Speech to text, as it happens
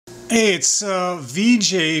Hey, it's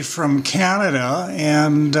VJ from Canada,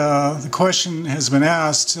 and the question has been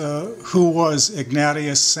asked, who was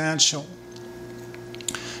Ignatius Sancho?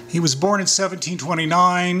 He was born in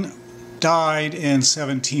 1729, died in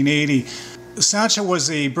 1780. Sancho was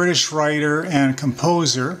a British writer and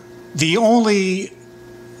composer, the only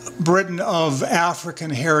Briton of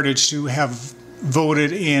African heritage to have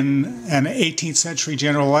voted in an 18th century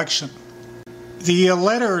general election. The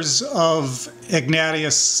letters of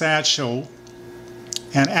Ignatius Sancho,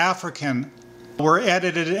 an African, were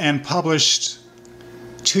edited and published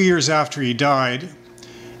 2 years after he died,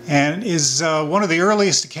 and is one of the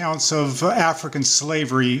earliest accounts of African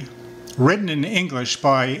slavery written in English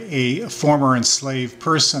by a former enslaved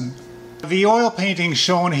person. The oil painting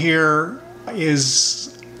shown here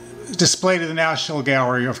is displayed at the National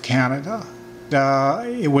Gallery of Canada.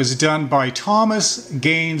 It was done by Thomas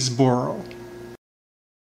Gainsborough.